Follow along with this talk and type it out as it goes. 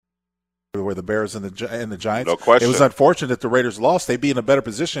were the Bears and the Giants. No question. It was unfortunate that the Raiders lost. They'd be in a better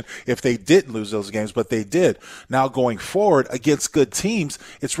position if they didn't lose those games, but they did. Now going forward against good teams,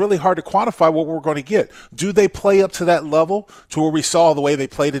 it's really hard to quantify what we're going to get. Do they play up to that level to where we saw the way they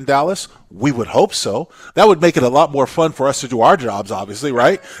played in Dallas? We would hope so. That would make it a lot more fun for us to do our jobs, obviously,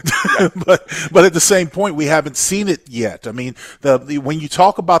 right? Yeah. but at the same point, we haven't seen it yet. I mean, when you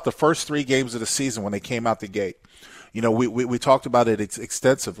talk about the first 3 games of the season when they came out the gate, you know, we talked about it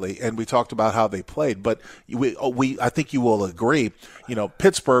extensively, and we talked about how they played. But I think you will agree, you know,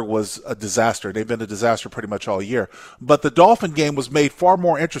 Pittsburgh was a disaster. They've been a disaster pretty much all year. But the Dolphin game was made far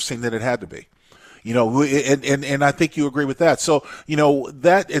more interesting than it had to be. You know, and I think you agree with that. So, you know,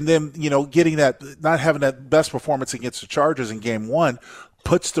 that, and then, you know, getting that, not having that best performance against the Chargers in game 1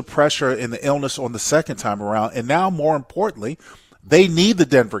 puts the pressure and the illness on the second time around. And now, more importantly, they need the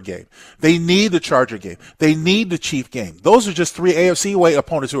Denver game. They need the Charger game. They need the Chief game. Those are just 3 AFC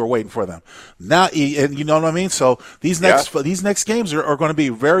opponents who are waiting for them. Now, and you know what I mean? So these next games are going to be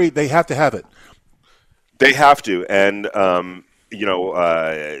they have to have it. They have to. And, you know,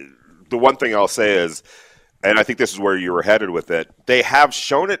 the one thing I'll say is, and I think this is where you were headed with it, they have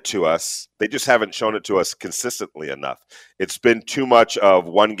shown it to us. They just haven't shown it to us consistently enough. It's been too much of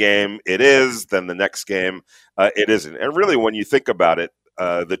one game it is, then the next game it isn't. And really, when you think about it,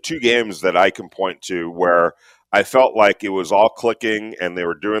 the 2 games that I can point to where I felt like it was all clicking and they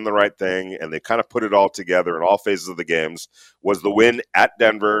were doing the right thing and they kind of put it all together in all phases of the games was the win at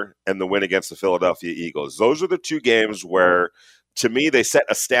Denver and the win against the Philadelphia Eagles. Those are the 2 games where, to me, they set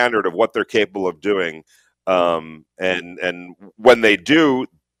a standard of what they're capable of doing. And when they do,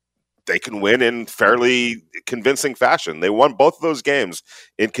 they can win in fairly convincing fashion. They won both of those games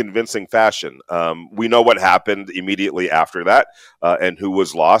in convincing fashion. We know what happened immediately after that, and who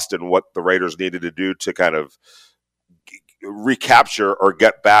was lost and what the Raiders needed to do to kind of recapture or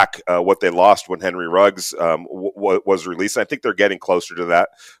get back what they lost when Henry Ruggs was released. I think they're getting closer to that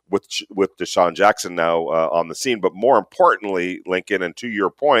with Deshaun Jackson now on the scene. But more importantly, Lincoln, and to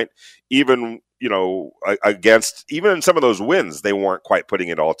your point, even even in some of those wins, they weren't quite putting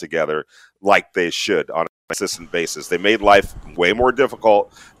it all together like they should on a consistent basis. They made life way more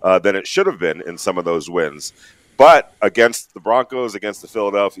difficult than it should have been in some of those wins. But against the Broncos, against the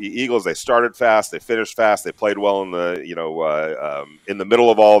Philadelphia Eagles, they started fast, they finished fast, they played well in the middle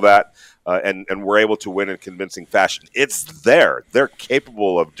of all that, and were able to win in convincing fashion. It's there; they're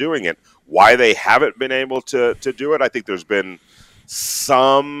capable of doing it. Why they haven't been able to do it, I think there's been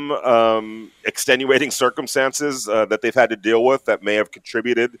some extenuating circumstances that they've had to deal with that may have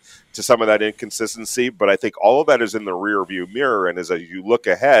contributed to some of that inconsistency. But I think all of that is in the rearview mirror, and as you look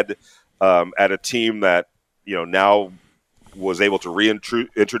ahead at a team that now was able to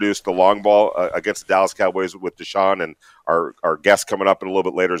reintroduce the long ball against the Dallas Cowboys with Deshaun, and our guest coming up in a little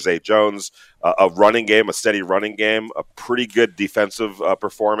bit later, Zay Jones, a running game, a steady running game, a pretty good defensive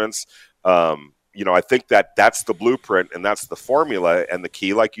performance. I think that's the blueprint and that's the formula. And the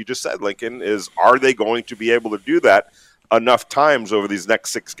key, like you just said, Lincoln, is are they going to be able to do that enough times over these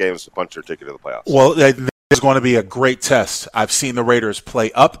next 6 games to punch their ticket to the playoffs? Well, it's going to be a great test. I've seen the Raiders play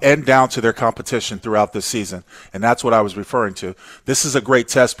up and down to their competition throughout this season, and that's what I was referring to. This is a great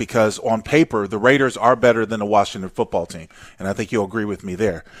test because on paper, the Raiders are better than the Washington football team, and I think you'll agree with me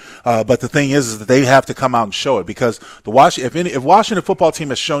there. But the thing is that they have to come out and show it because if Washington football team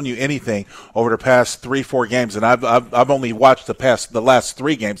has shown you anything over the past 3-4 games, and I've only watched the last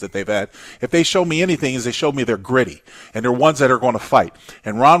 3 games that they've had, if they show me anything, is they show me they're gritty and they're ones that are going to fight.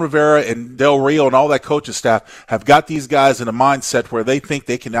 And Ron Rivera and Del Rio and all that coaches staff have got these guys in a mindset where they think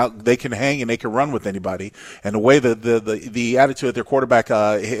they can hang and they can run with anybody. And the way the attitude that their quarterback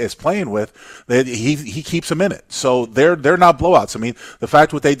is playing with, he keeps them in it. So they're not blowouts. I mean, the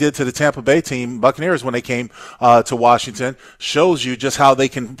fact what they did to the Tampa Bay team, Buccaneers, when they came to Washington, shows you just how they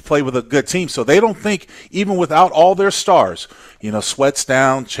can play with a good team. So they don't think, even without all their stars, Sweat's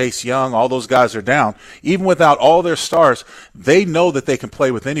down, Chase Young, all those guys are down. Even without all their stars, they know that they can play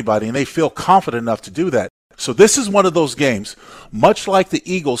with anybody, and they feel confident enough to do that. So this is one of those games, much like the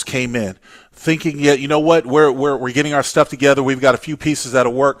Eagles came in, thinking, yeah, you know what, we're getting our stuff together. We've got a few pieces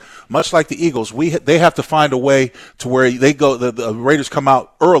that'll work. Much like the Eagles, they have to find a way to where they go. The Raiders come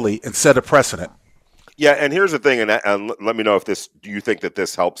out early and set a precedent. Yeah, and here's the thing, and let me know if do you think that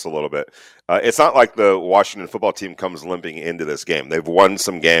this helps a little bit. It's not like the Washington football team comes limping into this game. They've won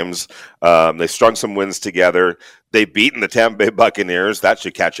some games. They strung some wins together. They've beaten the Tampa Bay Buccaneers. That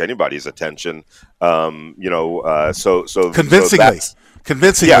should catch anybody's attention. So convincingly.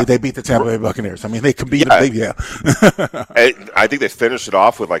 Convincingly, they beat the Tampa Bay Buccaneers. I mean, they can beat them. I think they finished it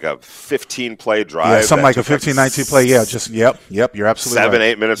off with like a 15-play drive. Yeah, something like a 15-19 play. Yeah, yep. You're absolutely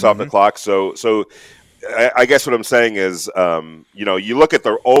right. 7-8 minutes off the clock. So I guess what I'm saying is, you look at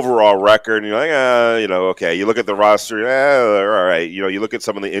the overall record and you're like, okay. You look at the roster, all right. You look at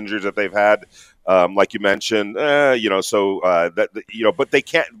some of the injuries that they've had, like you mentioned, but they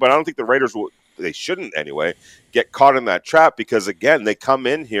can't. But I don't think the Raiders will. They shouldn't anyway get caught in that trap because again they come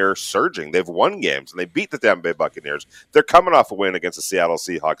in here surging. They've won games and they beat the Tampa Bay Buccaneers. They're coming off a win against the Seattle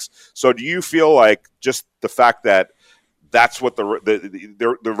Seahawks. So do you feel like just the fact that that's what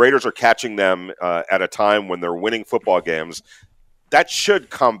the Raiders are catching them at a time when they're winning football games, that should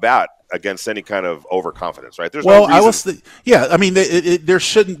combat against any kind of overconfidence, right? There's no reason.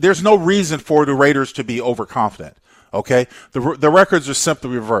 There's no reason for the Raiders to be overconfident. Okay, the records are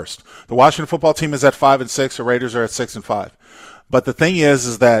simply reversed. The Washington Football Team is at 5-6. The Raiders are at 6-5. But the thing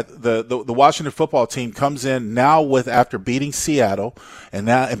is that the Washington Football Team comes in now after beating Seattle and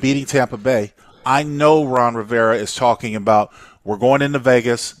beating Tampa Bay. I know Ron Rivera is talking about we're going into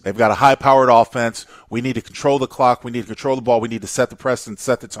Vegas. They've got a high-powered offense. We need to control the clock. We need to control the ball. We need to set the precedent,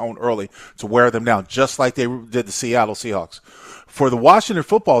 set the tone early to wear them down, just like they did the Seattle Seahawks. For the Washington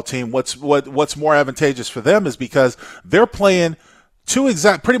Football Team, what's more advantageous for them is because they're playing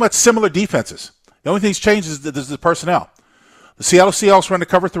pretty much similar defenses. The only thing that's changed is the personnel. The Seattle Seahawks run to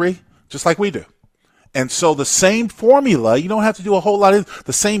cover 3, just like we do. And so the same formula, you don't have to do a whole lot of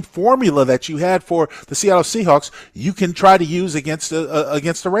the same formula that you had for the Seattle Seahawks, you can try to use against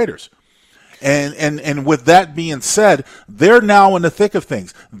the Raiders. And with that being said, they're now in the thick of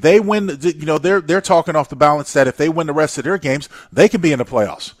things. They win, they're talking off the balance that if they win the rest of their games, they can be in the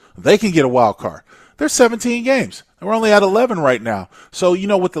playoffs. They can get a wild card. There's 17 games. And we're only at 11 right now. So,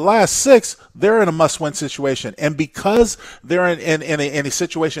 with the last 6, they're in a must-win situation. And because they're in a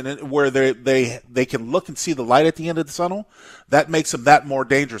situation where they can look and see the light at the end of the tunnel, that makes them that more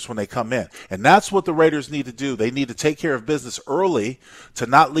dangerous when they come in. And that's what the Raiders need to do. They need to take care of business early to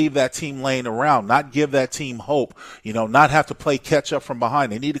not leave that team laying around, not give that team hope, not have to play catch-up from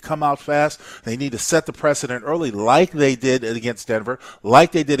behind. They need to come out fast. They need to set the precedent early like they did against Denver,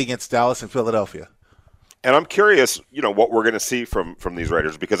 like they did against Dallas and Philadelphia. And I'm curious, what we're going to see from these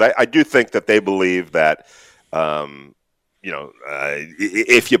Raiders, because I do think that they believe that,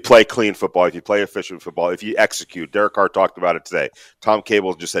 if you play clean football, if you play efficient football, if you execute, Derek Carr talked about it today. Tom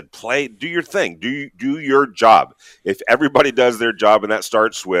Cable just said, do your thing, do your job. If everybody does their job, and that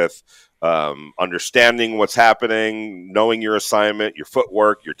starts with understanding what's happening, knowing your assignment, your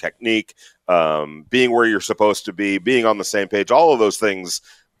footwork, your technique, being where you're supposed to be, being on the same page, all of those things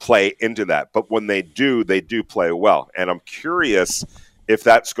play into that. But when they do play well. And I'm curious if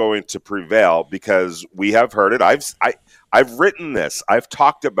that's going to prevail, because we have heard it. I've written this. I've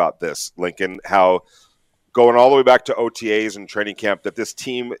talked about this, Lincoln, how going all the way back to OTAs and training camp, that this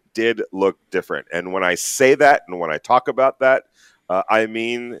team did look different. And when I say that and when I talk about that, I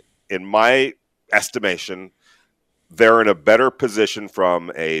mean, in my estimation, they're in a better position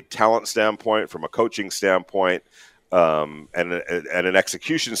from a talent standpoint, from a coaching standpoint, and an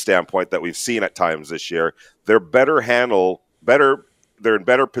execution standpoint that we've seen at times this year. They're they're in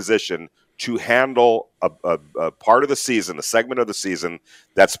better position to handle a part of the season, a segment of the season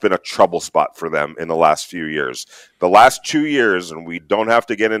that's been a trouble spot for them in the last few years. The last 2 years, and we don't have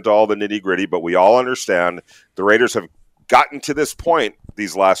to get into all the nitty-gritty, but we all understand the Raiders have gotten to this point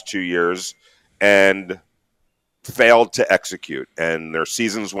these last 2 years and failed to execute, and their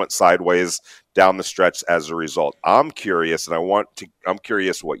seasons went sideways down the stretch as a result. I'm curious, and I'm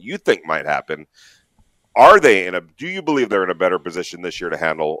curious what you think might happen. Do you believe they're in a better position this year to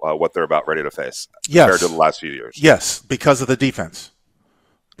handle what they're about ready to face compared to the last few years? Yes, because of the defense.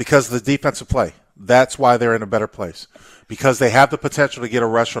 Because of the defensive play. That's why they're in a better place. Because they have the potential to get a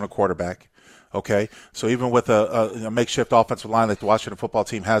rush on a quarterback. Okay, so even with a makeshift offensive line like the Washington Football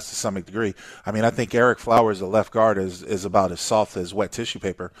Team has to some degree, I mean, I think Eric Flowers, the left guard, is about as soft as wet tissue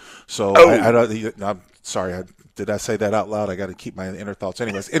paper. So I'm sorry, did I say that out loud? I got to keep my inner thoughts.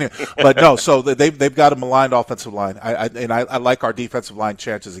 Anyway, but no. So they've got a maligned offensive line. I like our defensive line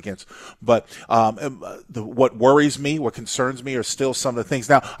chances against. But what worries me, what concerns me, are still some of the things.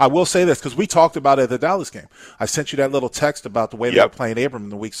 Now I will say this, because we talked about it at the Dallas game. I sent you that little text about the way they were playing Abram in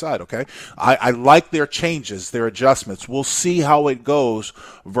the weak side. Okay, I like their changes, their adjustments. We'll see how it goes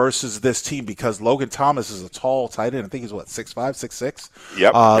versus this team, because Logan Thomas is a tall tight end. I think he's 6'5", 6'6".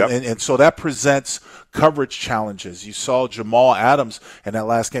 Yep. And so that presents coverage challenges. You saw Jamal Adams in that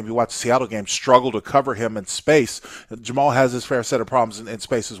last game. You watched the Seattle game, struggle to cover him in space. Jamal has his fair set of problems in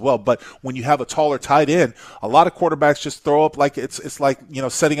space as well. But when you have a taller tight end, a lot of quarterbacks just throw up like it's like,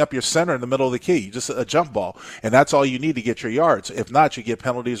 setting up your center in the middle of the key, just a jump ball. And that's all you need to get your yards. If not, you get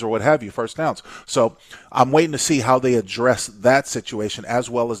penalties or what have you, first downs. So I'm waiting to see how they address that situation as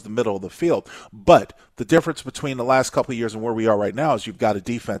well as the middle of the field. But the difference between the last couple of years and where we are right now is you've got a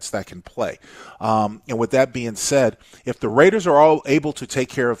defense that can play. And with that being said, if the Raiders are all able to take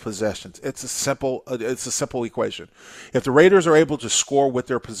care of possessions, it's a simple equation. If the Raiders are able to score with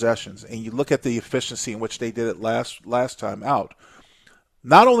their possessions, and you look at the efficiency in which they did it last time out,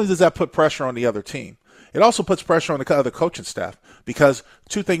 not only does that put pressure on the other team, it also puts pressure on the other coaching staff, because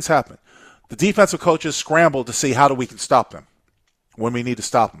two things happen. The defensive coaches scramble to see how we can stop them when we need to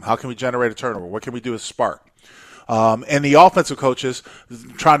stop them. How can we generate a turnover? What can we do as spark? And the offensive coaches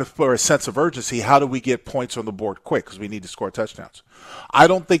trying to for a sense of urgency. How do we get points on the board quick? Because we need to score touchdowns. I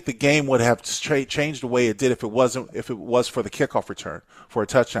don't think the game would have changed the way it did if it was for the kickoff return for a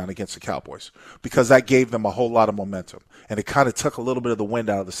touchdown against the Cowboys, because that gave them a whole lot of momentum, and it kind of took a little bit of the wind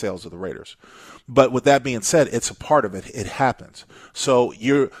out of the sails of the Raiders. But with that being said, it's a part of it. It happens. So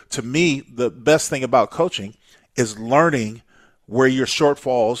to me, the best thing about coaching is learning where your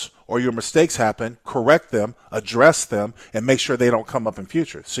shortfalls or your mistakes happen, correct them, address them, and make sure they don't come up in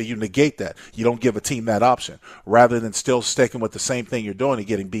future. So you negate that. You don't give a team that option, rather than still sticking with the same thing you're doing and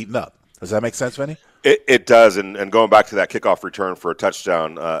getting beaten up. Does that make sense, Vinny? It does, and going back to that kickoff return for a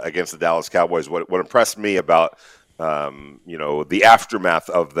touchdown against the Dallas Cowboys, what impressed me about the aftermath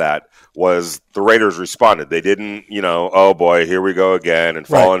of that was the Raiders responded. They didn't, oh boy, here we go again, and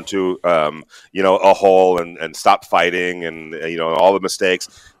fall into, a hole and stop fighting and, all the mistakes.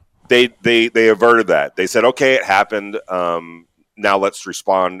 They averted that. They said, okay, it happened. Now let's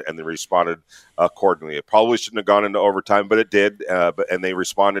respond. And they responded accordingly. It probably shouldn't have gone into overtime, but it did. And they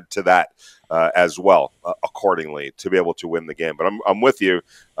responded to that as well, accordingly, to be able to win the game. But I'm with you.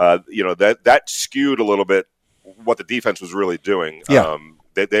 That skewed a little bit what the defense was really doing. Yeah.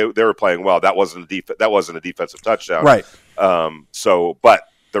 They were playing well. That wasn't a defensive touchdown. Right. But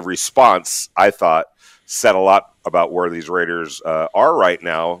the response, I thought, said a lot about where these Raiders are right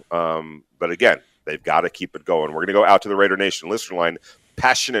now. But again, they've got to keep it going. We're going to go out to the Raider Nation listener line.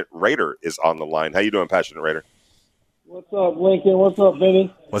 Passionate Raider is on the line. How you doing, Passionate Raider? What's up, Lincoln? What's up,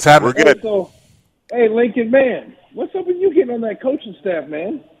 Vinny? What's happening? We're good. Hey, Lincoln, man, what's up with you getting on that coaching staff,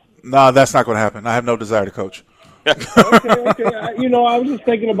 man? No, that's not going to happen. I have no desire to coach. Okay. I was just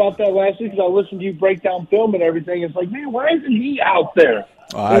thinking about that last week because I listened to you break down film and everything. It's like, man, why isn't he out there?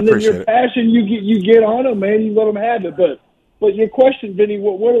 Oh, I appreciate your passion, you get on him, man. You let him have it. But your question, Vinny,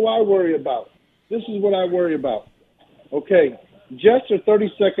 what do I worry about? This is what I worry about. Okay, Jets are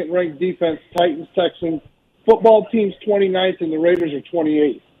 32nd ranked defense. Titans, Texans, football team's 29th, and the Raiders are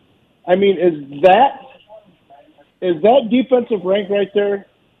 28th. I mean, is that defensive rank right there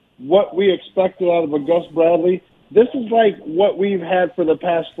what we expected out of a Gus Bradley? This is like what we've had for the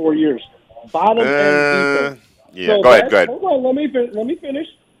past 4 years. Bottom end defense. Yeah, so go ahead. Hold on, let me finish.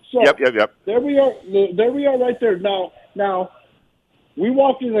 So Yep. There we are right there. Now, we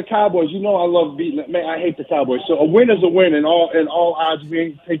walked into the Cowboys. I love beating them. Man, I hate the Cowboys. So a win is a win in all odds. We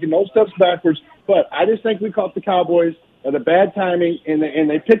ain't taking no steps backwards. But I just think we caught the Cowboys at a bad timing, and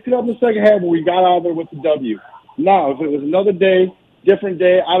they picked it up in the second half, and we got out of there with the W. Now, if it was another day, different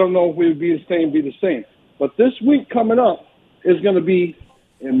day, I don't know if we would be the same. But this week coming up is going to be,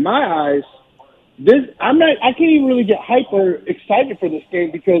 in my eyes, I can't even really get hyper excited for this game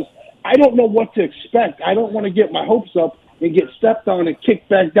because I don't know what to expect. I don't want to get my hopes up and get stepped on and kicked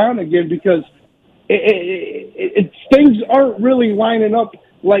back down again because things aren't really lining up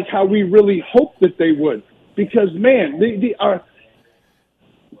like how we really hoped that they would. Because, man, they are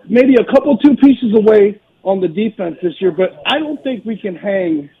maybe a couple, two pieces away on the defense this year, but I don't think we can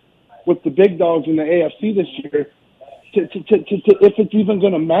hang with the big dogs in the AFC this year to if it's even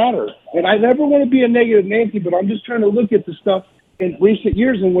going to matter. And I never want to be a negative Nancy, but I'm just trying to look at the stuff in recent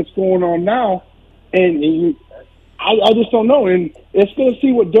years and what's going on now, and I just don't know. And it's going to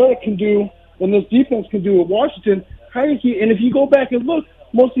see what Derek can do and this defense can do with Washington. Heineke, and if you go back and look,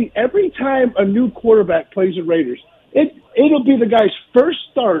 mostly every time a new quarterback plays the Raiders, it'll be the guy's first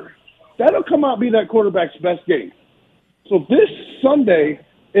start. That'll come out and be that quarterback's best game. So this Sunday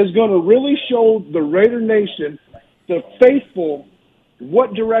is going to really show the Raider Nation, the faithful,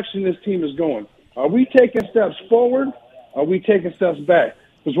 what direction this team is going. Are we taking steps forward? Are we taking steps back?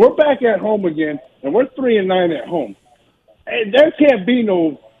 Because we're back at home again, and we're 3-9 at home. And there can't be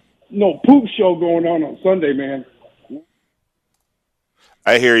no poop show going on Sunday, man.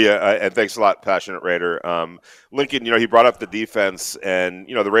 I hear you, and thanks a lot, Passionate Raider. Lincoln, he brought up the defense, and,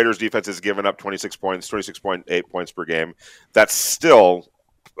 the Raiders' defense has given up 26 points, 26.8 points per game. That's still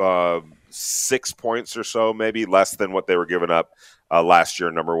 6 points or so, maybe less than what they were giving up last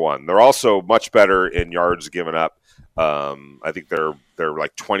year, number one. They're also much better in yards given up. I think they're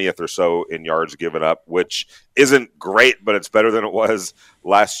like 20th or so in yards given up, which isn't great, but it's better than it was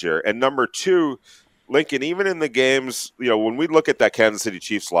last year. And number two, Lincoln, even in the games, when we look at that Kansas City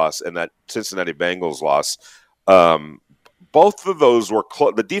Chiefs loss and that Cincinnati Bengals loss, both of those were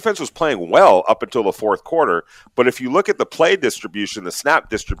the defense was playing well up until the fourth quarter. But if you look at the play distribution, the snap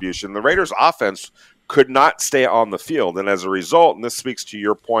distribution, the Raiders' offense could not stay on the field. And as a result, and this speaks to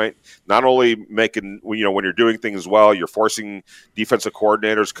your point, not only making, when you're doing things well, you're forcing defensive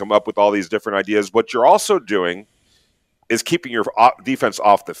coordinators to come up with all these different ideas. What you're also doing is keeping your defense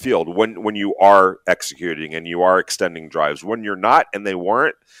off the field when you are executing and you are extending drives. When you're not, and they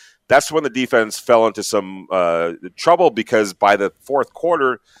weren't, that's when the defense fell into some trouble, because by the fourth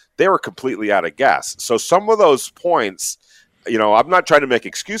quarter, they were completely out of gas. So some of those points, I'm not trying to make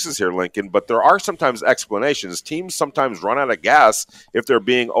excuses here, Lincoln, but there are sometimes explanations. Teams sometimes run out of gas if they're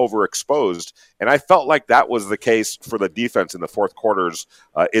being overexposed. And I felt like that was the case for the defense in the fourth quarters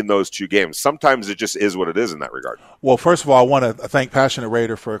in those two games. Sometimes it just is what it is in that regard. Well, first of all, I want to thank Passionate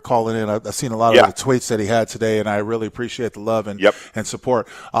Raider for calling in. I've seen a lot of the tweets that he had today, and I really appreciate the love and support.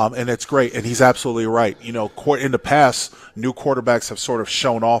 And it's great. And he's absolutely right. In the past, new quarterbacks have sort of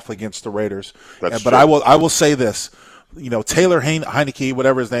shown off against the Raiders. But I will say this. Taylor Heineke,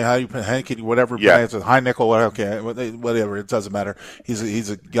 whatever his name, Heineke, whatever, Heinickel, whatever, it doesn't matter. He's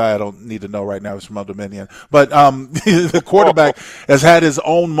a guy I don't need to know right now. He's from Old Dominion. But the quarterback has had his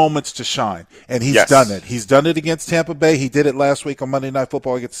own moments to shine, and he's done it. He's done it against Tampa Bay. He did it last week on Monday Night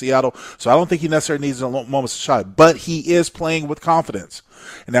Football against Seattle. So I don't think he necessarily needs moments to shine, but he is playing with confidence.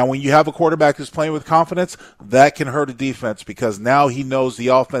 And now when you have a quarterback who's playing with confidence, that can hurt a defense, because now he knows the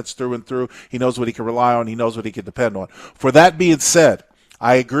offense through and through. He knows what he can rely on. He knows what he can depend on. For that being said,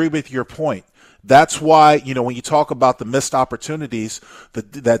 I agree with your point. That's why, when you talk about the missed opportunities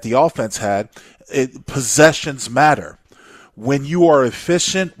that the offense had, possessions matter. When you are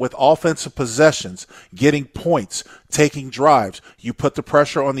efficient with offensive possessions, getting points, taking drives, you put the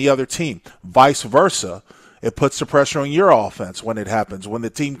pressure on the other team. Vice versa. It puts the pressure on your offense when it happens, when the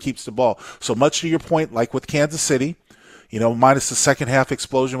team keeps the ball. So much to your point, like with Kansas City, minus the second half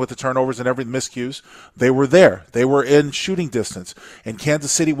explosion with the turnovers and every miscues, they were there. They were in shooting distance. And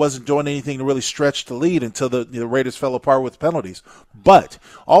Kansas City wasn't doing anything to really stretch the lead until the Raiders fell apart with penalties. But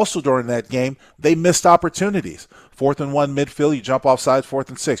also during that game, they missed opportunities. 4th and 1 midfield, you jump off sides, 4th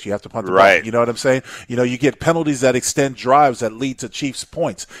and 6, you have to punt the ball. You know what I'm saying? You get penalties that extend drives that lead to Chiefs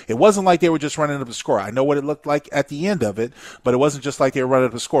points. It wasn't like they were just running up a score. I know what it looked like at the end of it, but it wasn't just like they were running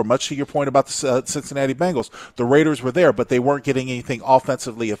up a score. Much to your point about the Cincinnati Bengals, the Raiders were there, but they weren't getting anything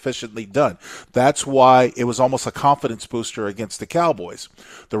offensively efficiently done. That's why it was almost a confidence booster against the Cowboys.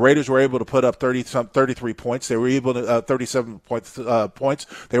 The Raiders were able to put up 33 points. They were able to 37 points.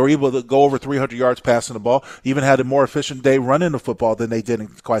 They were able to go over 300 yards passing the ball, even had a more efficient day running the football than they did in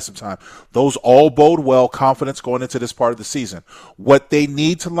quite some time. Those all bode well, confidence going into this part of the season. What they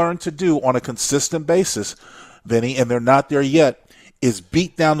need to learn to do on a consistent basis, Vinny, and they're not there yet, is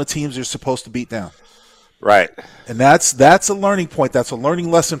beat down the teams they're supposed to beat down. Right. And that's a learning point. That's a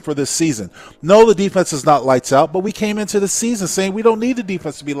learning lesson for this season. No, the defense is not lights out, but we came into the season saying we don't need the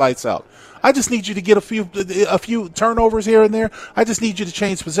defense to be lights out. I just need you to get a few turnovers here and there. I just need you to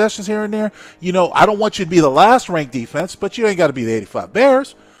change possessions here and there. I don't want you to be the last ranked defense, but you ain't got to be the 85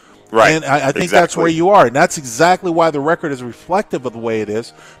 Bears. Right. And I think that's where you are. And that's exactly why the record is reflective of the way it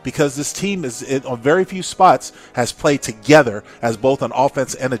is, because this team on very few spots has played together as both an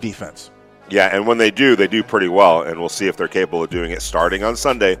offense and a defense. Yeah, and when they do pretty well, and we'll see if they're capable of doing it starting on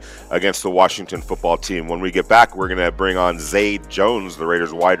Sunday against the Washington football team. When we get back, we're going to bring on Zay Jones, the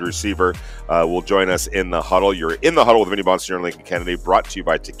Raiders wide receiver, will join us in the huddle. You're in the huddle with Vinny Bonsignore and Lincoln Kennedy, brought to you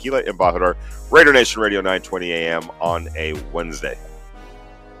by Tequila Embajador, Raider Nation Radio, 920 a.m. on a Wednesday.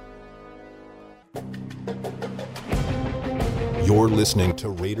 You're listening to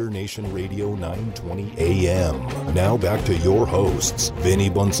Raider Nation Radio 920 AM. Now back to your hosts, Vinny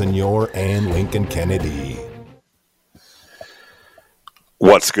Bonsignore and Lincoln Kennedy.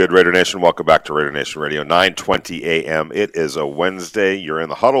 What's good, Raider Nation? Welcome back to Raider Nation Radio 920 AM. It is a Wednesday. You're in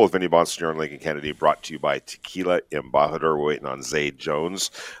the huddle with Vinny Bonsignore and Lincoln Kennedy, brought to you by Tequila Embajador. We're waiting on Zay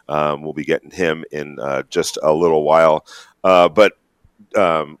Jones. We'll be getting him in just a little while. But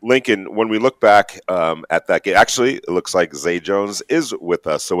Lincoln, when we look back at that game, actually, it looks like Zay Jones is with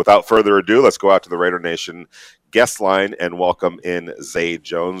us. So without further ado, let's go out to the Raider Nation guest line and welcome in Zay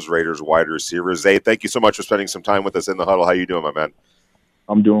Jones, Raiders wide receiver. Zay, thank you so much for spending some time with us in the huddle. How you doing, my man?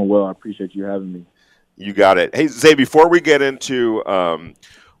 I'm doing well. I appreciate you having me. You got it. Hey, Zay, before we get into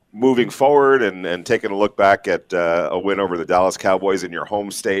moving forward and taking a look back at a win over the Dallas Cowboys in your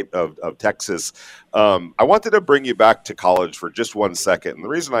home state of Texas, I wanted to bring you back to college for just 1 second. And the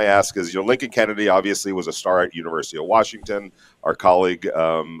reason I ask is, Lincoln Kennedy obviously was a star at University of Washington, our colleague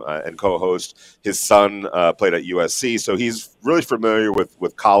and co-host. His son played at USC, so he's really familiar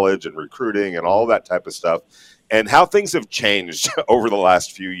with college and recruiting and all that type of stuff and how things have changed over the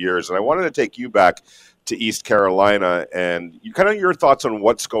last few years. And I wanted to take you back to East Carolina and your thoughts on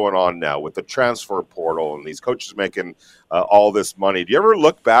what's going on now with the transfer portal and these coaches making all this money. Do you ever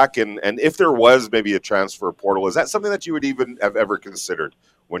look back and if there was maybe a transfer portal, is that something that you would even have ever considered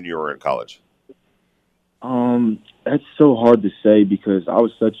when you were in college? That's so hard to say because I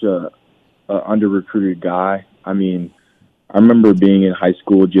was such a under-recruited guy. I mean, I remember being in high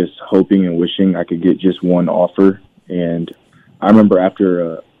school just hoping and wishing I could get just one offer. And I remember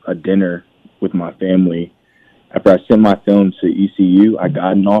after a dinner with my family, after I sent my film to ECU, I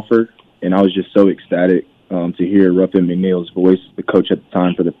got an offer, and I was just so ecstatic to hear Ruffin McNeil's voice, the coach at the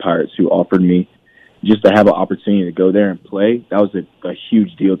time for the Pirates, who offered me just to have an opportunity to go there and play. That was a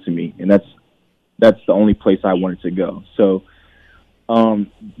huge deal to me, and that's the only place I wanted to go. So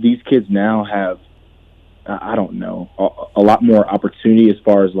these kids now have, I don't know, a lot more opportunity as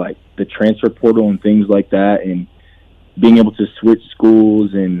far as like the transfer portal and things like that, and being able to switch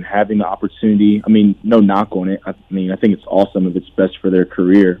schools and having the opportunity. I mean, no knock on it. I think it's awesome if it's best for their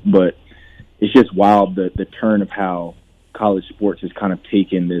career, but it's just wild the turn of how college sports has kind of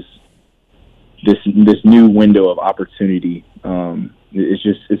taken this new window of opportunity.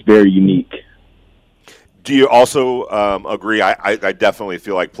 It's very unique. Do you also agree? I definitely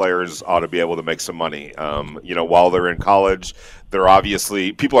feel like players ought to be able to make some money. While they're in college, they're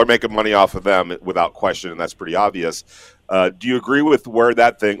obviously people are making money off of them without question, and that's pretty obvious. Do you agree with where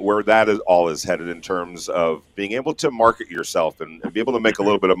that is all is headed in terms of being able to market yourself and be able to make a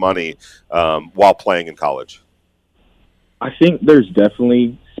little bit of money while playing in college? I think there's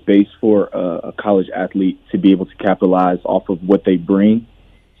definitely space for a college athlete to be able to capitalize off of what they bring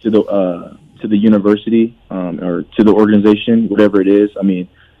to the university or to the organization, whatever it is. I mean,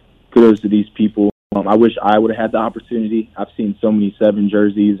 kudos to these people. I wish I would have had the opportunity. I've seen so many 7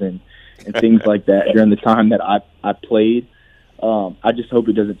 jerseys and things like that during the time that I played. I just hope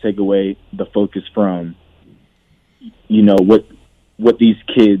it doesn't take away the focus from, what these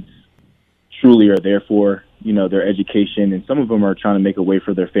kids truly are there for, their education. And some of them are trying to make a way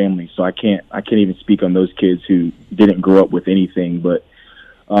for their families. So I can't even speak on those kids who didn't grow up with anything. But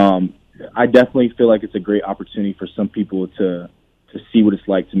I definitely feel like it's a great opportunity for some people to see what it's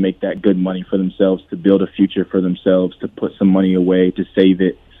like to make that good money for themselves, to build a future for themselves, to put some money away, to save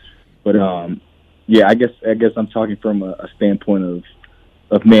it. But I guess I'm talking from a standpoint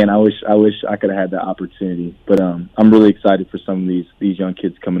of man, I wish I could have had that opportunity. But I'm really excited for some of these young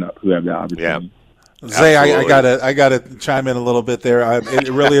kids coming up who have that opportunity. Yeah. Zay, I gotta chime in a little bit there. It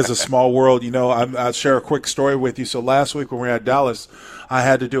really is a small world. I'll share a quick story with you. So last week when we were at Dallas, I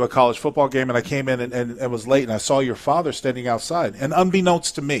had to do a college football game, and I came in and it was late, and I saw your father standing outside. And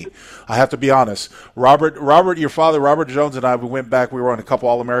unbeknownst to me, I have to be honest, Robert, your father, Robert Jones, and I, we went back. We were on a couple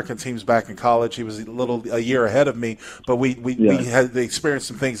All-American teams back in college. He was a year ahead of me, but we had experienced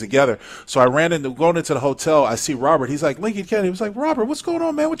some things together. So I going into the hotel. I see Robert. He's like, Lincoln Kennedy. He was like, Robert, what's going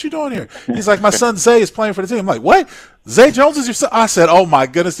on, man? What you doing here? He's like, my son Zay is playing for the team. I'm like, what? Zay Jones is your son? I said, oh, my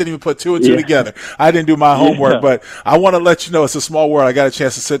goodness, didn't even put 2 and 2 together. I didn't do my homework, but I want to let you know it's a small world. I got a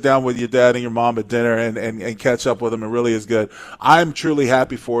chance to sit down with your dad and your mom at dinner and catch up with them. It really is good. I'm truly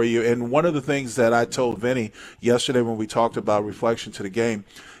happy for you. And one of the things that I told Vinny yesterday when we talked about reflection to the game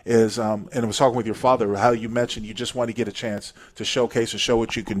is, and I was talking with your father, how you mentioned you just want to get a chance to showcase and show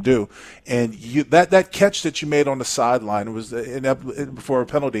what you can do. And that catch that you made on the sideline was for a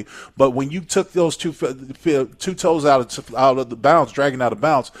penalty. But when you took those two toes out of the bounds, dragging out of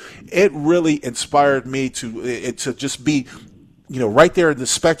bounds, it really inspired me to just be right there in the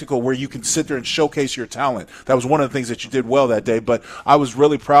spectacle where you can sit there and showcase your talent. That was one of the things that you did well that day, but I was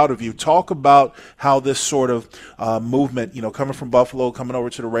really proud of you. Talk about how this sort of movement, coming from Buffalo, coming over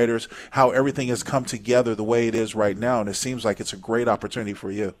to the Raiders, how everything has come together the way it is right now, and it seems like it's a great opportunity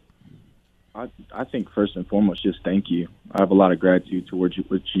for you. I think first and foremost, just thank you. I have a lot of gratitude towards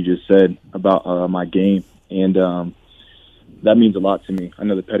what you just said about my game, and that means a lot to me. I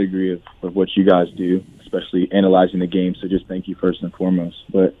know the pedigree of what you guys do, especially analyzing the game. So just thank you first and foremost.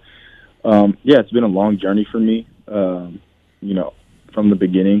 But yeah, it's been a long journey for me. You know, from the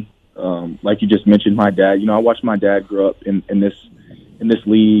beginning, like you just mentioned, my dad. You know, I watched my dad grow up in this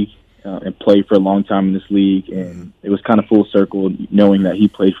league and play for a long time in this league, and it was kind of full circle knowing that he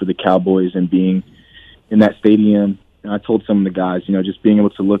played for the Cowboys and being in that stadium. And I told some of the guys, you know, just being able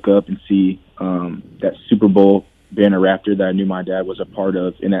to look up and see that Super Bowl banner rafter that I knew my dad was a part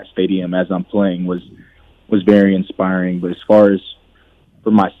of in that stadium as I'm playing was very inspiring. But as far as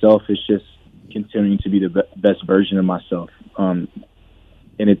for myself, it's just continuing to be the best version of myself. And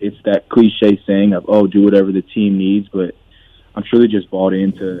it's that cliche saying of, oh, do whatever the team needs, but I'm truly just bought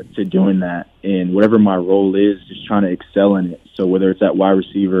into doing that. And whatever my role is, just trying to excel in it. So whether it's at wide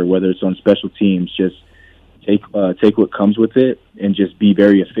receiver, whether it's on special teams, just take what comes with it and just be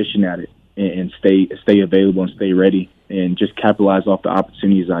very efficient at it and stay available and stay ready and just capitalize off the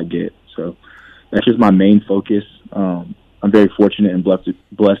opportunities I get. So that's just my main focus. I'm very fortunate and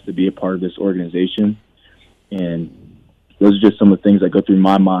blessed to be a part of this organization. And those are just some of the things that go through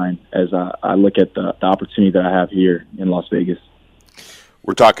my mind as I look at the opportunity that I have here in Las Vegas.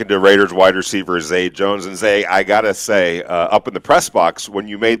 We're talking to Raiders wide receiver Zay Jones. And Zay, I got to say, up in the press box, when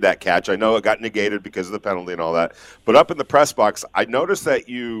you made that catch, I know it got negated because of the penalty and all that, but up in the press box, I noticed that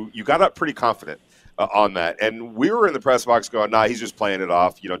you got up pretty confident on that. And we were in the press box going, nah, he's just playing it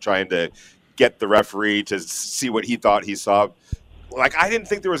off, you know, trying to get the referee to see what he thought he saw. Like, I didn't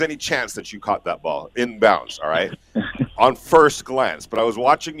think there was any chance that you caught that ball in bounds, all right, on first glance. But I was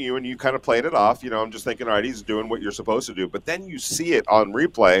watching you, and you kind of played it off. You know, I'm just thinking, all right, he's doing what you're supposed to do. But then you see it on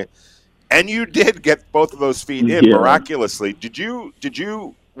replay, and you did get both of those feet in miraculously. Did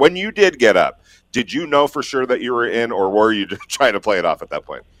you, when you did get up, did you know for sure that you were in, or were you just trying to play it off at that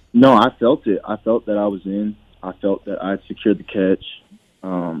point? No, I felt it. I felt that I was in. I felt that I had secured the catch.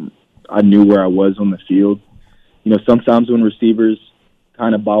 I knew where I was on the field. You know, sometimes when receivers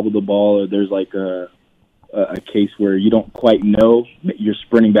kind of bobble the ball or there's like a case where you don't quite know, you're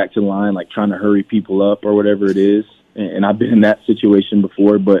sprinting back to the line, like trying to hurry people up or whatever it is. And I've been in that situation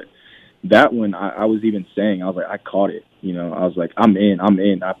before, but that one I was even saying, I was like, I caught it. You know, I was like, I'm in.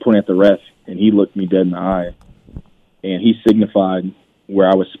 I pointed at the ref and he looked me dead in the eye and he signified where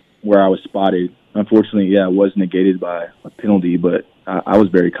I was spotted. Unfortunately, yeah, it was negated by a penalty, but I was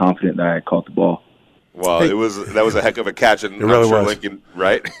very confident that I had caught the ball. Well, that was a heck of a catch, and it really was. Lincoln,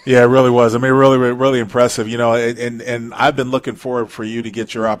 right? Yeah, it really was. I mean, really impressive. You know, and I've been looking forward for you to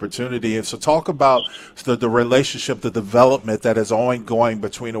get your opportunity. And so, talk about the relationship, the development that is ongoing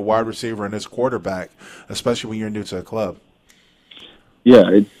between a wide receiver and his quarterback, especially when you're new to a club. Yeah,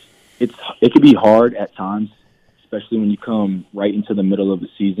 it can be hard at times, especially when you come right into the middle of the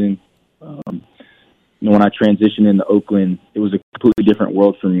season. You know, when I transitioned into Oakland, it was a completely different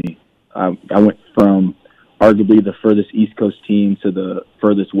world for me. I went from arguably the furthest East Coast team to the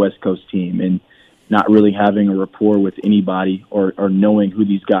furthest West Coast team and not really having a rapport with anybody or knowing who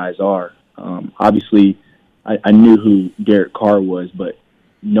these guys are. Obviously, I knew who Derek Carr was, but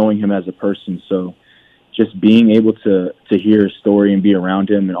knowing him as a person. So just being able to hear his story and be around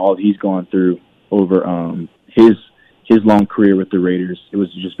him and all that he's gone through over his long career with the Raiders, it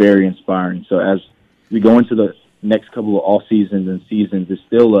was just very inspiring. So as we go into the next couple of off seasons and seasons, it's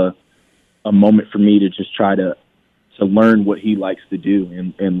still a moment for me to just try to learn what he likes to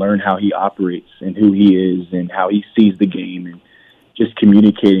do and learn how he operates and who he is and how he sees the game and just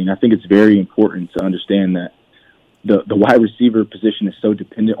communicating. I think it's very important to understand that the wide receiver position is so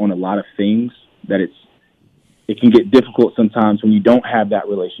dependent on a lot of things that it can get difficult sometimes when you don't have that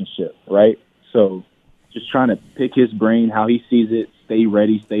relationship, right? So just trying to pick his brain, how he sees it, stay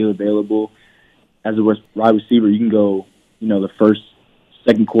ready, stay available. As a wide receiver, you can go, you know, the first,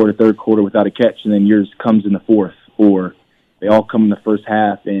 second quarter, third quarter without a catch, and then yours comes in the fourth, or they all come in the first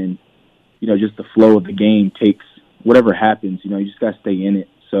half, and, you know, just the flow of the game takes whatever happens. You know, you just got to stay in it.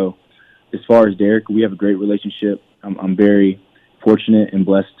 So as far as Derek, we have a great relationship. I'm very fortunate and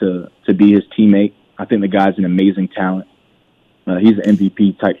blessed to be his teammate. I think the guy's an amazing talent. He's an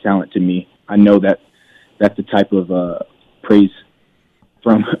MVP-type talent to me. I know that that's the type of praise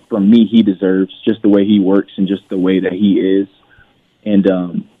from me he deserves, just the way he works and just the way that he is. And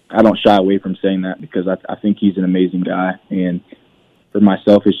I don't shy away from saying that because I think he's an amazing guy. And for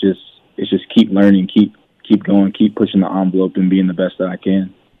myself, it's just keep learning, keep going, keep pushing the envelope and being the best that I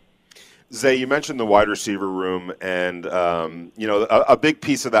can. Zay, you mentioned the wide receiver room, and you know, a big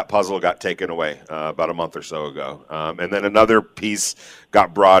piece of that puzzle got taken away about a month or so ago, and then another piece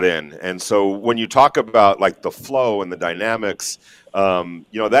got brought in. And so, when you talk about like the flow and the dynamics, you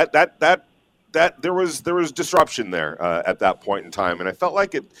know, that that there was disruption there at that point in time, and I felt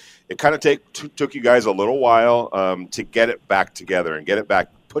like it kind of took you guys a little while to get it back together and get it back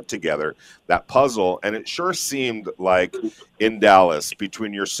put together, that puzzle. And it sure seemed like in Dallas,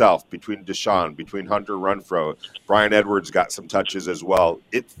 between yourself, between Deshaun, between Hunter Renfrow, Brian Edwards got some touches as well.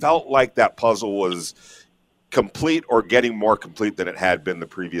 It felt like that puzzle was complete or getting more complete than it had been the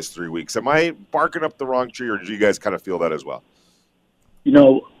previous 3 weeks. Am I barking up the wrong tree, or do you guys kind of feel that as well?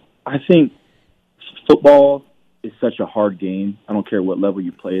 I think football is such a hard game. I don't care what level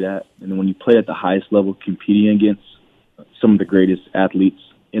you play at. And when you play at the highest level, competing against some of the greatest athletes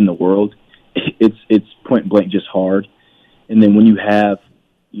in the world, it's point blank just hard. And then when you have,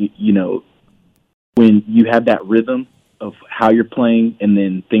 when you have that rhythm of how you're playing, and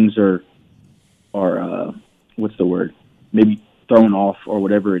then things are what's the word? Maybe thrown off or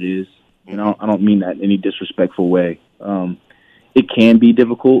whatever it is. And I don't mean that in any disrespectful way. It can be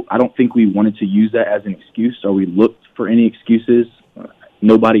difficult. I don't think we wanted to use that as an excuse, or we looked for any excuses.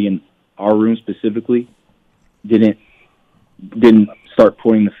 Nobody in our room specifically didn't start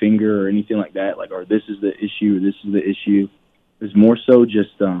pointing the finger or anything like that, like, or this is the issue, or this is the issue. It's more so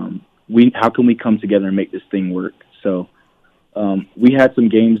just how can we come together and make this thing work? So we had some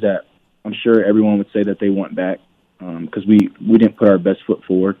games that I'm sure everyone would say that they want back because we didn't put our best foot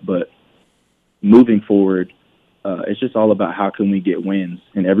forward. But moving forward, it's just all about how can we get wins,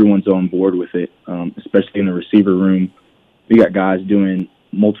 and everyone's on board with it, especially in the receiver room. We got guys doing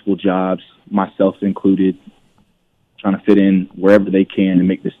multiple jobs, myself included, trying to fit in wherever they can to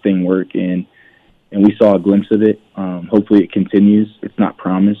make this thing work. And we saw a glimpse of it. Hopefully it continues. It's not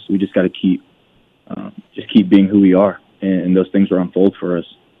promised. We just got to keep being who we are, and those things will unfold for us.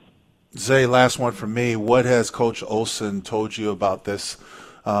 Zay, last one from me. What has Coach Olson told you about this,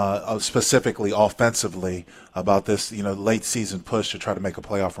 specifically offensively, about this, late season push to try to make a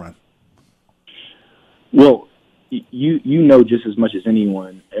playoff run? Well, you know just as much as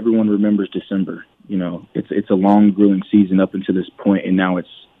anyone, everyone remembers December. It's a long, grueling season up until this point, and now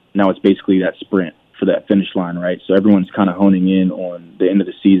it's basically that sprint for that finish line, right? So everyone's kind of honing in on the end of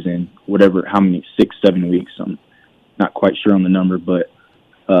the season, how many, 6-7 weeks. I'm not quite sure on the number, but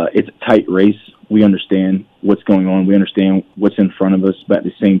it's a tight race. We understand what's going on. We understand what's in front of us, but at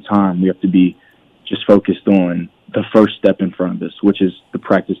the same time, we have to be just focused on the first step in front of us, which is the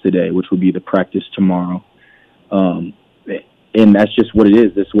practice today, which will be the practice tomorrow. And that's just what it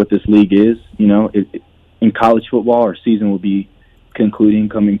is. That's what this league is. In college football, our season will be concluding,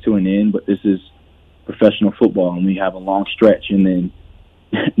 coming to an end, but this is professional football, and we have a long stretch, and then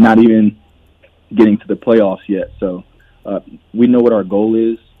not even getting to the playoffs yet. So we know what our goal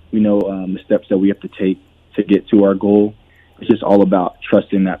is. We know the steps that we have to take to get to our goal. It's just all about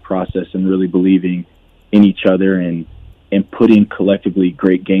trusting that process and really believing in each other and putting collectively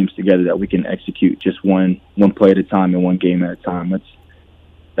great games together that we can execute just one play at a time and one game at a time.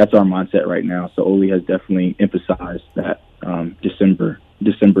 That's our mindset right now. So Ole has definitely emphasized that December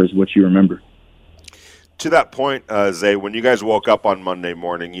is what you remember. To that point, Zay, when you guys woke up on Monday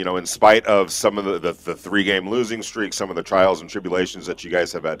morning, in spite of some of the 3-game losing streak, some of the trials and tribulations that you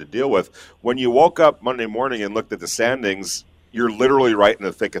guys have had to deal with, when you woke up Monday morning and looked at the standings, you're literally right in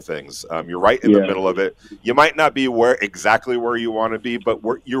the thick of things. You're right in the middle of it. You might not be exactly where you want to be, but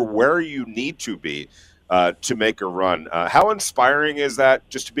you're where you need to be to make a run. How inspiring is that,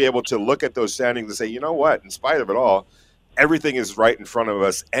 just to be able to look at those standings and say, you know what, in spite of it all, everything is right in front of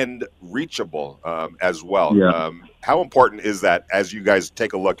us and reachable as well. Yeah. How important is that as you guys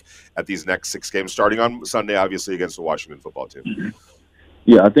take a look at these next 6 games, starting on Sunday, obviously, against the Washington football team?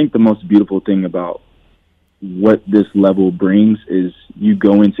 Yeah, I think the most beautiful thing about what this level brings is you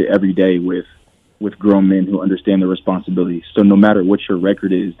go into every day with grown men who understand their responsibilities. So no matter what your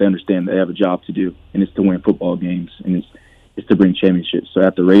record is, they understand they have a job to do, and it's to win football games, and it's to bring championships. So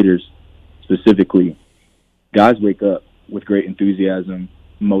at the Raiders specifically, guys wake up with great enthusiasm,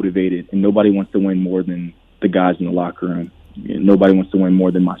 motivated, and nobody wants to win more than the guys in the locker room. Nobody wants to win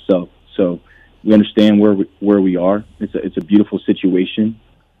more than myself. So we understand where we are. It's a beautiful situation.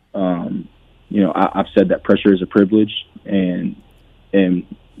 I've said that pressure is a privilege, and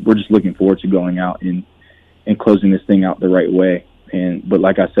we're just looking forward to going out and closing this thing out the right way. But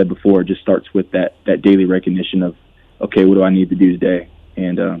like I said before, it just starts with that daily recognition of, okay, what do I need to do today?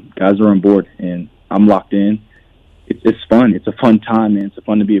 And guys are on board, and I'm locked in. It's fun. It's a fun time, man. It's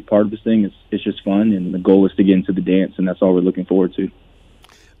fun to be a part of this thing. It's just fun, and the goal is to get into the dance, and that's all we're looking forward to.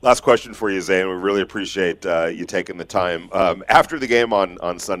 Last question for you, Zay, and we really appreciate you taking the time. After the game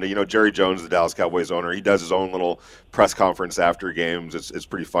on Sunday, Jerry Jones, the Dallas Cowboys owner, he does his own little press conference after games. It's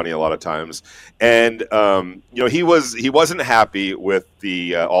pretty funny a lot of times. And, he wasn't happy with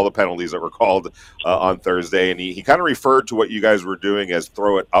all the penalties that were called on Thursday, and he kind of referred to what you guys were doing as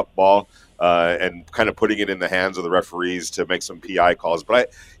throw it up ball. And kind of putting it in the hands of the referees to make some PI calls.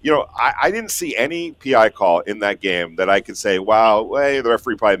 But, I didn't see any PI call in that game that I could say, wow, the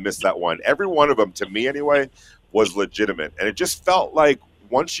referee probably missed that one. Every one of them, to me anyway, was legitimate. And it just felt like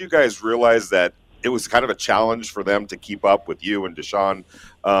once you guys realized that it was kind of a challenge for them to keep up with you and Deshaun,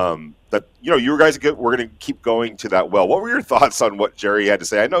 that, you guys were going to keep going to that well. What were your thoughts on what Jerry had to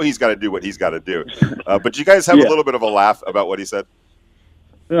say? I know he's got to do what he's got to do. But you guys have a little bit of a laugh about what he said?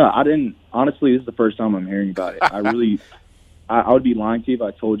 No, I didn't. Honestly, this is the first time I'm hearing about it. I would be lying to you if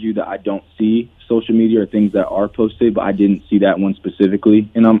I told you that I don't see social media or things that are posted, but I didn't see that one specifically.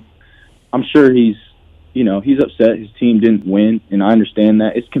 And I'm sure he's upset his team didn't win, and I understand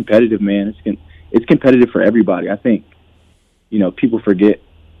that. It's competitive, man. It's competitive for everybody. I think, people forget,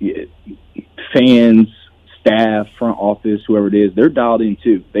 fans, staff, front office, whoever it is, they're dialed in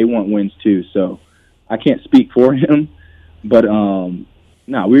too. They want wins too. So I can't speak for him, but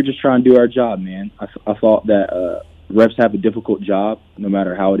no, we were just trying to do our job, man. I thought that refs have a difficult job no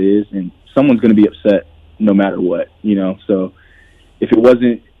matter how it is, and someone's going to be upset no matter what, So if it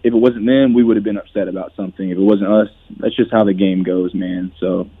wasn't them, we would have been upset about something. If it wasn't us, that's just how the game goes, man.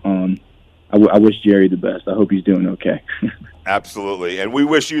 So I wish Jerry the best. I hope he's doing okay. Absolutely. And we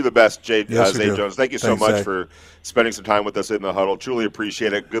wish you the best, Zay Jones. Thank you so much Zay. for spending some time with us in the huddle. Truly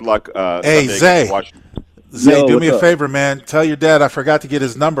appreciate it. Good luck. Hey, Sunday Zay. Do me a favor, man. Tell your dad I forgot to get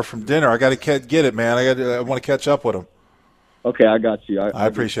his number from dinner. I got to get it, man. I want to catch up with him. Okay, I got you. I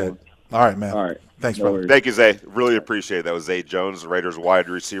appreciate it. All right, man. All right. Thanks, No bro. worries. Thank you, Zay. Really appreciate it. That was Zay Jones, the Raiders wide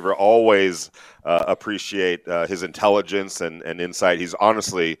receiver. Always appreciate his intelligence and insight. He's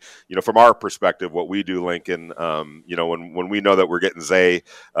honestly, from our perspective, what we do, Lincoln, when we know that we're getting Zay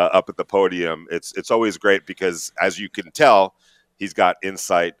up at the podium, it's always great because, as you can tell, he's got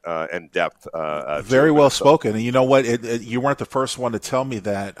insight and depth. Very well spoken. And you know what? You weren't the first one to tell me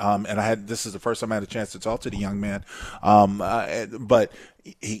that. And this is the first time I had a chance to talk to the young man. But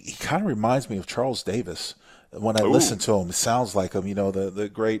he kind of reminds me of Charles Davis. When I listen to him, it sounds like him,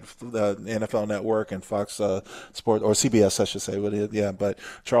 the great NFL Network and Fox Sport, or CBS, I should say. But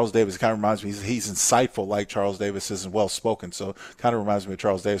Charles Davis kind of reminds me, he's insightful like Charles Davis is and well-spoken. So kind of reminds me of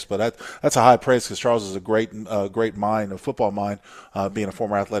Charles Davis. But that's a high praise because Charles is a great mind, a football mind, being a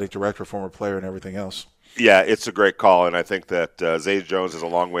former athletic director, former player, and everything else. Yeah, it's a great call, and I think that Zay Jones has a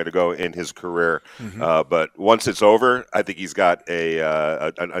long way to go in his career. Mm-hmm. But once it's over, I think he's got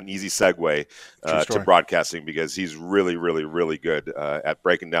an easy segue to broadcasting because he's really, really, really good at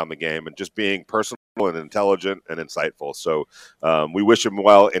breaking down the game and just being personal and intelligent and insightful. So we wish him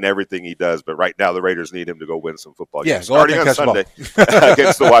well in everything he does. But right now, the Raiders need him to go win some football games. Starting on Sunday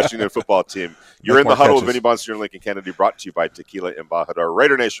against the Washington football team. You're in the huddle with Vinny Bonsignore and Lincoln Kennedy, brought to you by Tequila Embajador.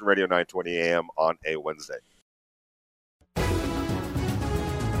 Raider Nation Radio 920 AM on a Wednesday.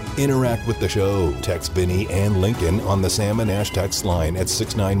 Interact with the show. Text Vinny and Lincoln on the Sam and Ash text line at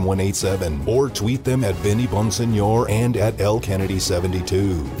 69187 or tweet them at Vinny Bonsignore and at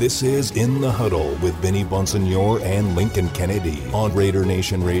LKennedy72. This is In the Huddle with Vinny Bonsignore and Lincoln Kennedy on Raider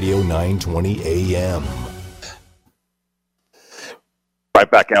Nation Radio 920 AM. Right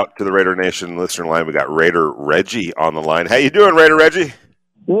back out to the Raider Nation listener line. We got Raider Reggie on the line. How you doing, Raider Reggie?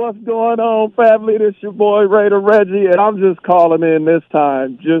 What's going on, family? This your boy, Raider Reggie, and I'm just calling in this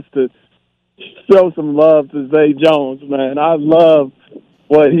time just to show some love to Zay Jones, man. I love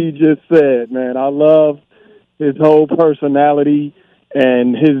what he just said, man. I love his whole personality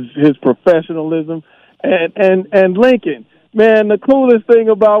and his professionalism. And Lincoln, man, the coolest thing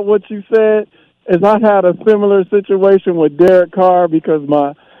about what you said is I had a similar situation with Derek Carr because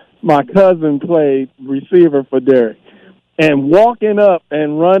my cousin played receiver for Derek. And walking up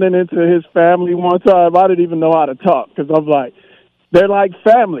and running into his family one time, I didn't even know how to talk because I'm like, they're like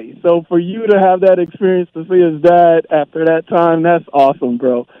family. So for you to have that experience to see his dad after that time, that's awesome,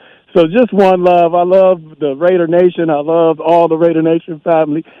 bro. So just one love. I love the Raider Nation. I love all the Raider Nation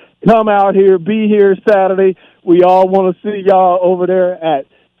family. Come out here, be here Saturday. We all want to see y'all over there at,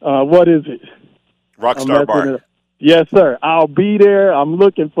 what is it? Rockstar Bar. Yes, sir. I'll be there. I'm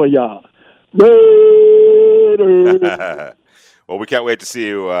looking for y'all. Well, we can't wait to see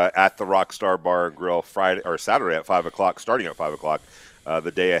you at the Rockstar Bar and Grill Friday or Saturday at 5 o'clock, starting at 5 o'clock.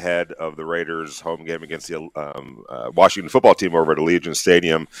 the day ahead of the Raiders' home game against the Washington football team over at Allegiant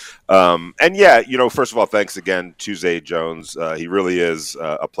Stadium. And yeah, first of all, thanks again to Zay Jones. He really is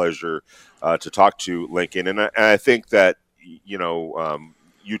a pleasure to talk to, Lincoln. And I think that,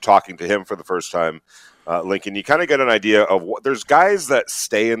 you talking to him for the first time, Lincoln, you kind of get an idea of there's guys that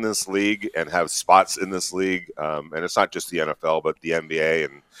stay in this league and have spots in this league. And it's not just the NFL, but the NBA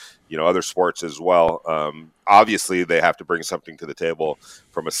and, other sports as well. Obviously, they have to bring something to the table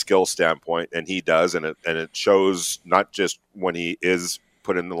from a skill standpoint, and he does. And it shows not just when he is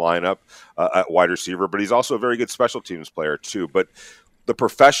put in the lineup at wide receiver, but he's also a very good special teams player too. But the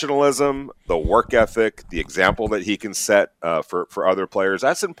professionalism, the work ethic, the example that he can set for other players,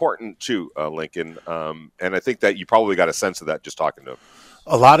 that's important too, Lincoln. And I think that you probably got a sense of that just talking to him.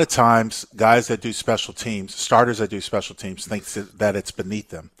 A lot of times, guys that do special teams, starters that do special teams, think that it's beneath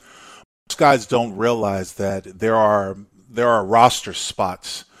them. Most guys don't realize that there are roster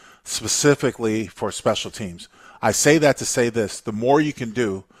spots specifically for special teams. I say that to say this: the more you can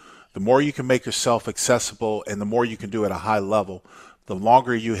do, the more you can make yourself accessible, and the more you can do at a high level, the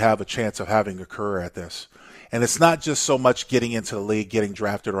longer you have a chance of having a career at this. And it's not just so much getting into the league, getting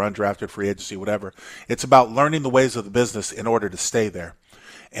drafted or undrafted, free agency, whatever. It's about learning the ways of the business in order to stay there.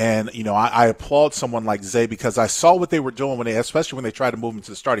 And, I applaud someone like Zay because I saw what they were doing especially when they tried to move him to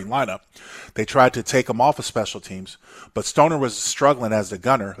the starting lineup. They tried to take him off of special teams, but Stoner was struggling as the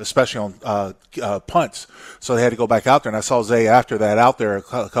gunner, especially on punts. So they had to go back out there. And I saw Zay after that out there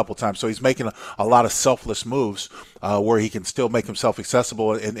a couple times. So he's making a lot of selfless moves where he can still make himself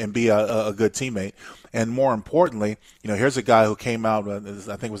accessible and be a good teammate. And more importantly, here's a guy who came out, I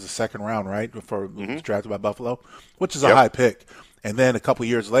think it was the second round, right, was drafted by Buffalo, which is a high pick. And then a couple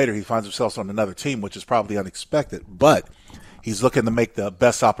years later, he finds himself on another team, which is probably unexpected. But he's looking to make the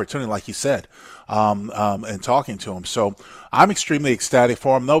best opportunity, like you said, and talking to him. So I'm extremely ecstatic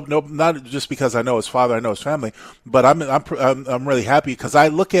for him. No, not just because I know his father, I know his family, but I'm really happy because I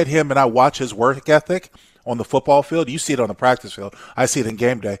look at him and I watch his work ethic on the football field. You see it on the practice field. I see it in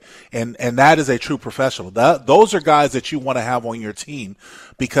game day. And that is a true professional. Those are guys that you want to have on your team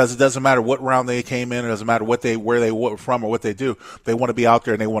because it doesn't matter what round they came in. It doesn't matter where they were from or what they do. They want to be out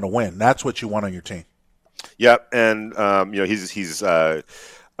there and they want to win. That's what you want on your team. Yep. And, he's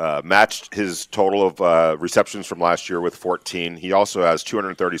matched his total of receptions from last year with 14. He also has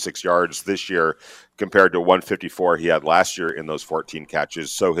 236 yards this year compared to 154 he had last year in those 14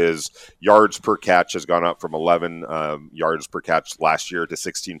 catches. So his yards per catch has gone up from 11 yards per catch last year to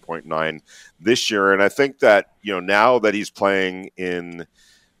 16.9 this year. And I think that, now that he's playing in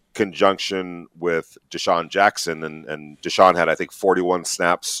conjunction with Deshaun Jackson, and Deshaun had, I think, 41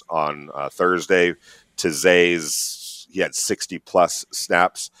 snaps on Thursday to Zay's, he had 60 plus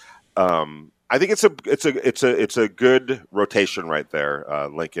snaps. I think it's a good rotation right there,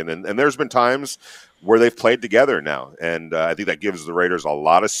 Lincoln. And there's been times where they've played together now, and I think that gives the Raiders a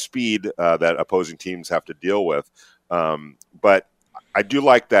lot of speed that opposing teams have to deal with. But I do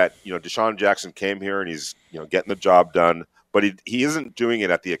like that. Deshaun Jackson came here and he's getting the job done, but he isn't doing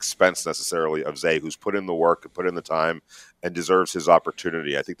it at the expense necessarily of Zay, who's put in the work and put in the time and deserves his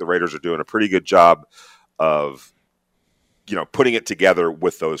opportunity. I think the Raiders are doing a pretty good job of putting it together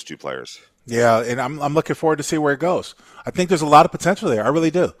with those two players. Yeah, and I'm looking forward to see where it goes. I think there's a lot of potential there. I really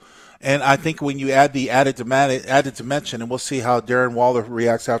do. And I think when you add the added dimension, and we'll see how Darren Waller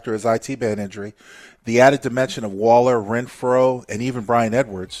reacts after his IT band injury, the added dimension of Waller, Renfro, and even Bryan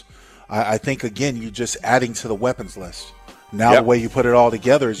Edwards, I think, again, you're just adding to the weapons list. Now The way you put it all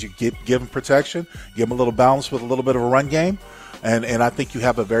together is you give him protection, give him a little balance with a little bit of a run game, and I think you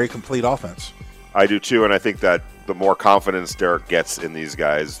have a very complete offense. I do too, and I think that the more confidence Derek gets in these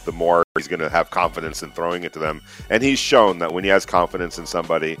guys, the more he's going to have confidence in throwing it to them. And he's shown that when he has confidence in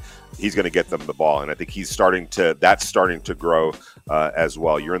somebody, he's going to get them the ball. And I think that's starting to grow as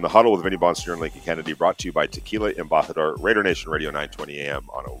well. You're in the huddle with Vinny Bonsignore and Lincoln Kennedy, brought to you by Tequila Embajador, Raider Nation Radio 920 AM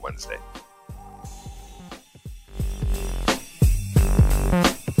on a Wednesday.